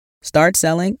Start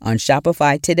selling on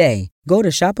Shopify today. Go to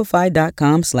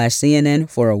shopify.com/CNN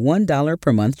for a $1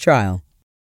 per month trial.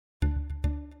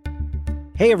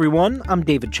 Hey everyone, I'm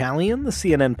David Chalian, the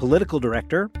CNN political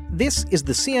director. This is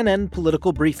the CNN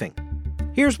Political Briefing.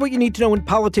 Here's what you need to know in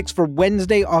politics for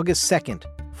Wednesday, August 2nd.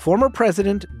 Former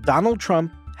President Donald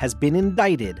Trump has been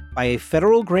indicted by a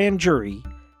federal grand jury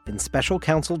in special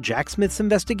counsel Jack Smith's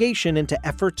investigation into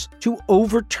efforts to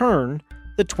overturn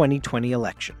the 2020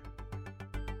 election.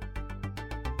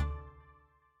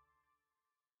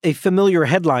 A familiar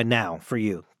headline now for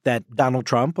you that Donald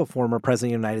Trump, a former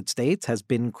president of the United States, has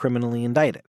been criminally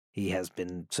indicted. He has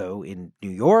been so in New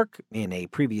York, in a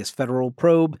previous federal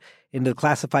probe into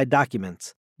classified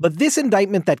documents. But this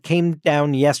indictment that came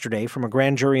down yesterday from a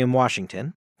grand jury in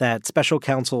Washington, that special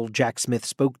counsel Jack Smith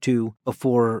spoke to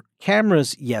before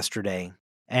cameras yesterday,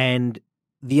 and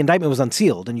the indictment was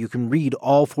unsealed, and you can read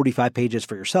all 45 pages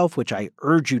for yourself, which I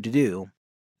urge you to do.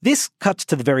 This cuts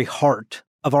to the very heart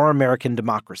of our American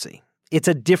democracy. It's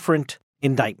a different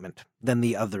indictment than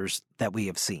the others that we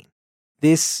have seen.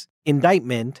 This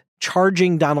indictment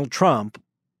charging Donald Trump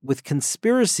with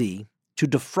conspiracy to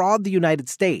defraud the United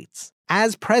States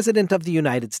as president of the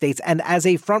United States and as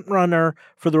a frontrunner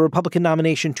for the Republican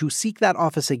nomination to seek that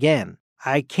office again.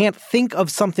 I can't think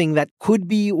of something that could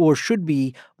be or should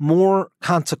be more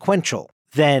consequential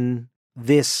than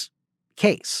this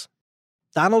case.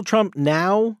 Donald Trump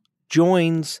now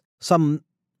joins some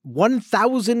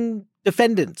 1,000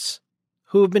 defendants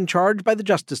who have been charged by the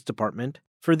Justice Department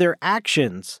for their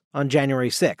actions on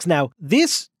January 6th. Now,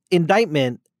 this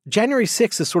indictment, January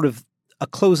 6th, is sort of a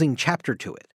closing chapter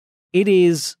to it. It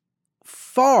is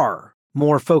far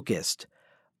more focused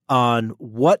on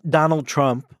what Donald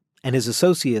Trump and his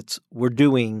associates were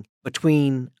doing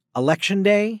between Election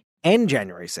Day and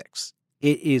January 6th.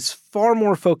 It is far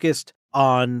more focused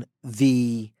on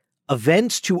the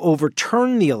events to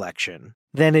overturn the election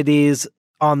than it is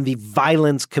on the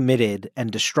violence committed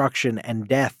and destruction and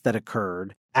death that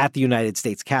occurred at the United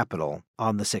States Capitol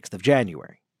on the 6th of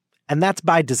January. And that's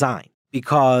by design,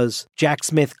 because Jack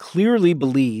Smith clearly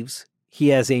believes he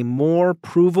has a more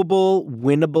provable,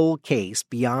 winnable case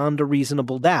beyond a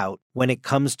reasonable doubt when it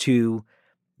comes to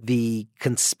the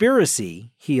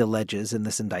conspiracy he alleges in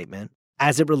this indictment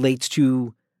as it relates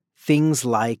to things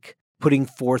like putting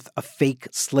forth a fake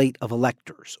slate of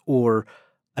electors or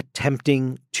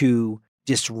attempting to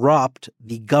disrupt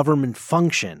the government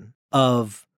function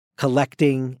of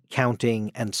collecting,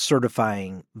 counting, and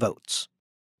certifying votes.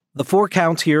 The 4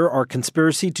 counts here are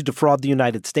conspiracy to defraud the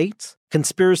United States,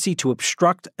 conspiracy to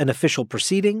obstruct an official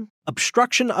proceeding,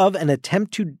 obstruction of an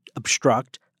attempt to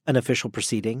obstruct an official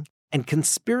proceeding, and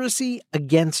conspiracy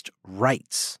against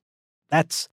rights.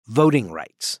 That's voting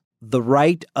rights. The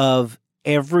right of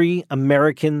every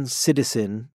American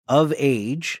citizen of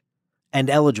age and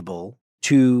eligible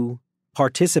to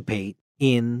participate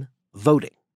in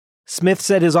voting. Smith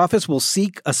said his office will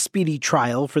seek a speedy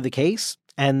trial for the case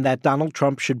and that Donald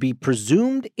Trump should be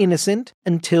presumed innocent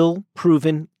until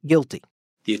proven guilty.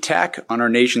 The attack on our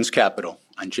nation's capital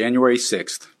on January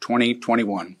 6th,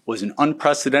 2021 was an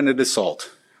unprecedented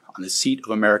assault on the seat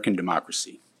of American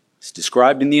democracy. As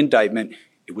described in the indictment,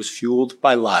 it was fueled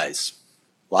by lies.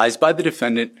 Lies by the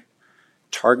defendant,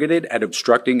 targeted at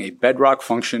obstructing a bedrock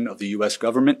function of the U.S.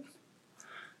 government,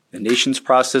 the nation's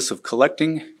process of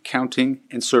collecting, counting,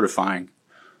 and certifying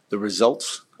the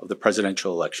results of the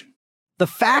presidential election. The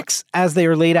facts as they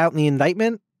are laid out in the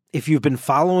indictment, if you've been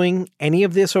following any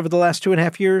of this over the last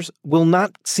 2.5 years, will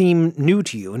not seem new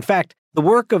to you. In fact, the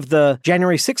work of the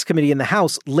January 6th committee in the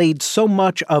House laid so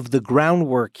much of the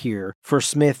groundwork here for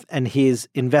Smith and his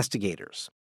investigators.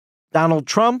 Donald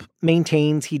Trump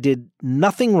maintains he did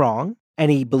nothing wrong, and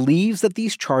he believes that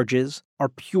these charges are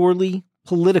purely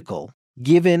political,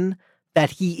 given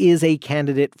that he is a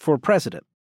candidate for president.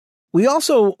 We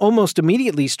also almost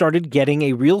immediately started getting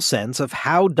a real sense of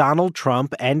how Donald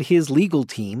Trump and his legal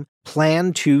team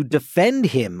plan to defend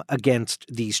him against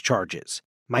these charges.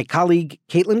 My colleague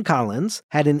Caitlin Collins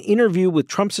had an interview with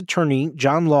Trump's attorney,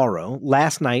 John Lauro,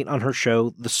 last night on her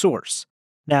show, The Source.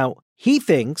 Now, he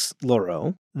thinks,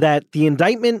 Lauro, that the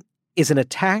indictment is an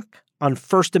attack on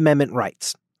First Amendment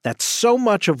rights. That so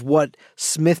much of what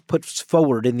Smith puts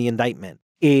forward in the indictment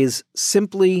is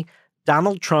simply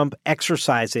Donald Trump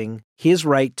exercising his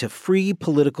right to free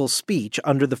political speech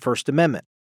under the First Amendment.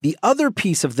 The other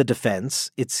piece of the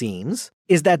defense, it seems,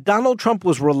 is that Donald Trump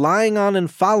was relying on and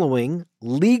following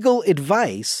legal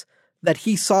advice that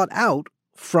he sought out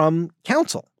from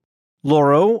counsel.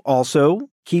 Lauro also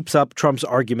keeps up Trump's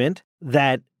argument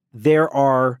that there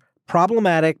are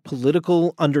problematic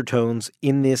political undertones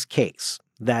in this case,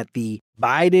 that the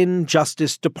Biden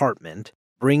Justice Department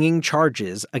bringing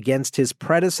charges against his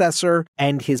predecessor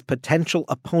and his potential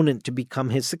opponent to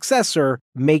become his successor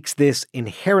makes this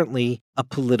inherently a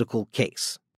political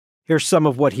case. Here's some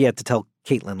of what he had to tell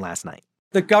Caitlin last night.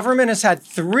 The government has had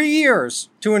 3 years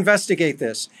to investigate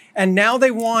this, and now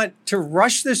they want to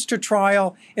rush this to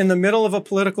trial in the middle of a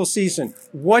political season.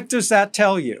 What does that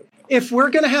tell you? If we're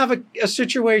going to have a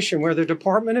situation where the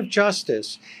Department of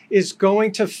Justice is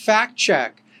going to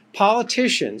fact-check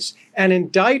politicians and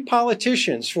indict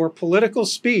politicians for political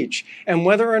speech and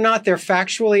whether or not they're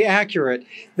factually accurate,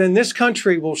 then this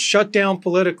country will shut down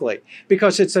politically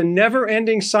because it's a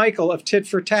never-ending cycle of tit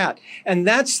for tat. And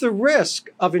that's the risk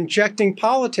of injecting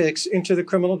politics into the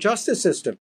criminal justice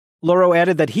system. Lauro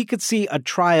added that he could see a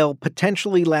trial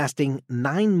potentially lasting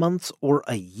 9 months or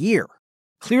a year.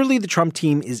 Clearly, the Trump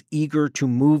team is eager to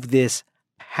move this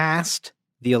past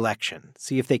the election,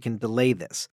 see if they can delay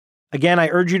this. Again, I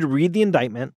urge you to read the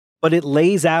indictment, but it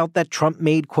lays out that Trump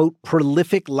made, quote,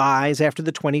 prolific lies after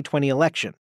the 2020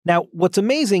 election. Now, what's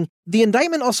amazing, the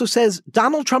indictment also says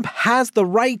Donald Trump has the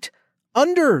right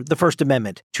under the First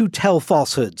Amendment to tell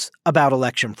falsehoods about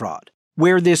election fraud.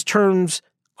 Where this turns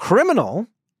criminal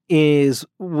is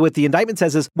what the indictment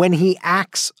says is when he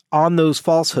acts on those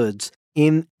falsehoods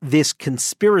in this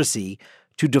conspiracy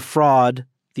to defraud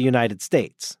the United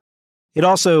States. It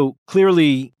also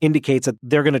clearly indicates that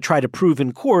they're going to try to prove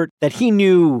in court that he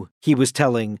knew he was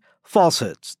telling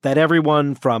falsehoods, that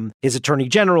everyone from his attorney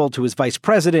general to his vice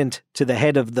president to the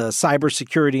head of the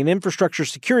Cybersecurity and Infrastructure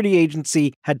Security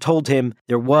Agency had told him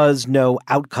there was no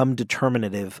outcome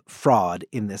determinative fraud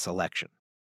in this election.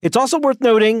 It's also worth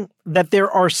noting that there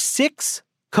are 6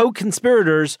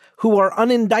 co-conspirators who are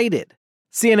unindicted.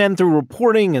 CNN, through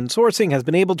reporting and sourcing, has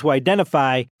been able to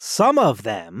identify some of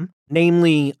them,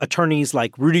 namely attorneys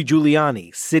like Rudy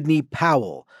Giuliani, Sidney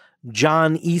Powell,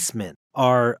 John Eastman,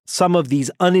 are some of these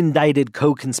unindicted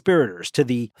co-conspirators to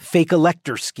the fake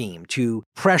elector scheme, to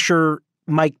pressure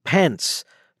Mike Pence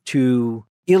to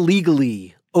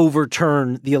illegally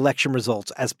overturn the election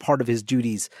results as part of his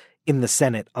duties in the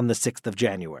Senate on the 6th of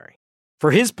January.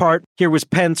 For his part, here was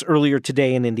Pence earlier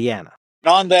today in Indiana.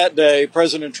 On that day,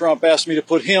 President Trump asked me to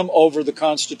put him over the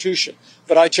Constitution,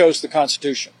 but I chose the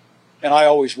Constitution, and I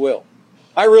always will.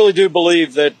 I really do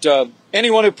believe that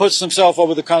anyone who puts himself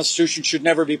over the Constitution should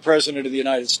never be president of the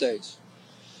United States.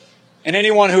 And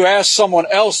anyone who asks someone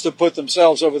else to put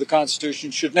themselves over the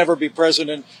Constitution should never be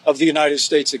president of the United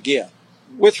States again.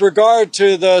 With regard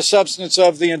to the substance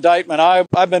of the indictment,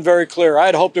 I've been very clear. I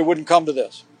had hoped it wouldn't come to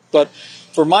this. But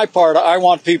for my part, I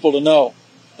want people to know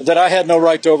that I had no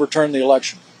right to overturn the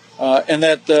election, and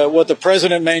that what the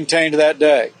president maintained that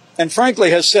day, and frankly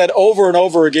has said over and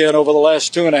over again over the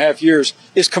last 2.5 years,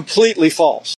 is completely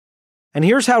false. And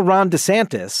here's how Ron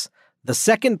DeSantis, the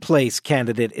second-place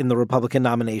candidate in the Republican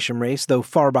nomination race, though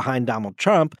far behind Donald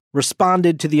Trump,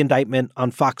 responded to the indictment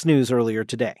on Fox News earlier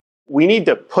today. We need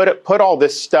to put all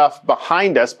this stuff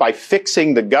behind us by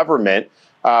fixing the government,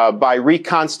 by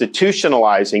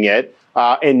reconstitutionalizing it,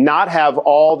 and not have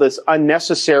all this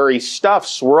unnecessary stuff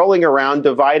swirling around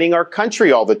dividing our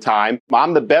country all the time.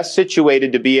 I'm the best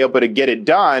situated to be able to get it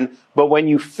done. But when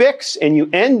you fix and you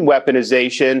end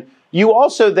weaponization, you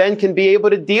also then can be able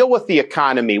to deal with the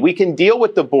economy. We can deal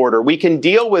with the border. We can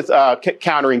deal with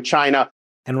countering China.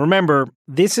 And remember,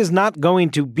 this is not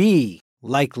going to be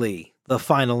likely the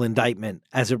final indictment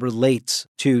as it relates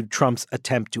to Trump's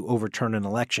attempt to overturn an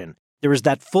election. There is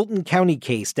that Fulton County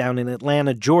case down in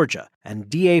Atlanta, Georgia, and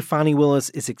DA Fani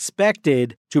Willis is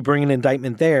expected to bring an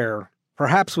indictment there,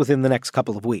 perhaps within the next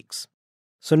couple of weeks.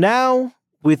 So now,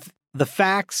 with the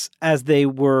facts as they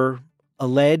were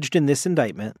alleged in this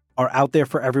indictment are out there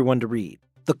for everyone to read,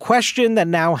 the question that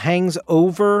now hangs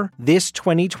over this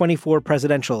 2024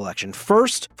 presidential election,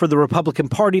 first for the Republican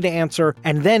Party to answer,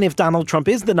 and then if Donald Trump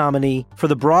is the nominee, for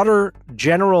the broader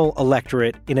general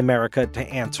electorate in America to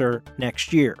answer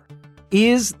next year.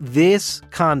 Is this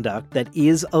conduct that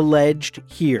is alleged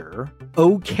here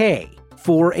okay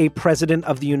for a president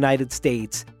of the United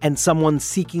States and someone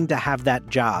seeking to have that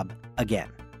job again?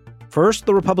 First,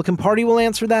 the Republican Party will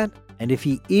answer that, and if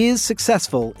he is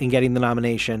successful in getting the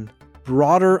nomination,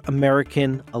 broader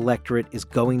American electorate is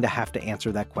going to have to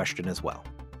answer that question as well.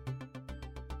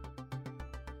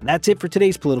 That's it for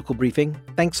today's political briefing.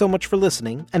 Thanks so much for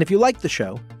listening. And if you like the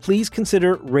show, please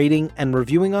consider rating and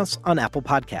reviewing us on Apple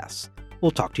Podcasts. We'll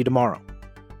talk to you tomorrow.